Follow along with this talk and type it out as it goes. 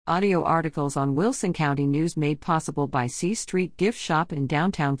Audio articles on Wilson County News made possible by C Street Gift Shop in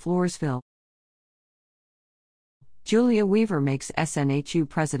downtown Floresville. Julia Weaver makes SNHU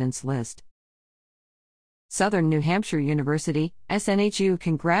President's List. Southern New Hampshire University, SNHU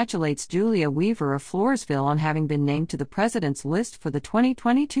congratulates Julia Weaver of Floresville on having been named to the President's List for the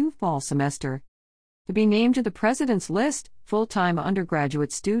 2022 fall semester. To be named to the President's List, full-time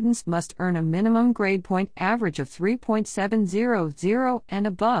undergraduate students must earn a minimum grade point average of 3.700 and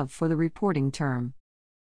above for the reporting term.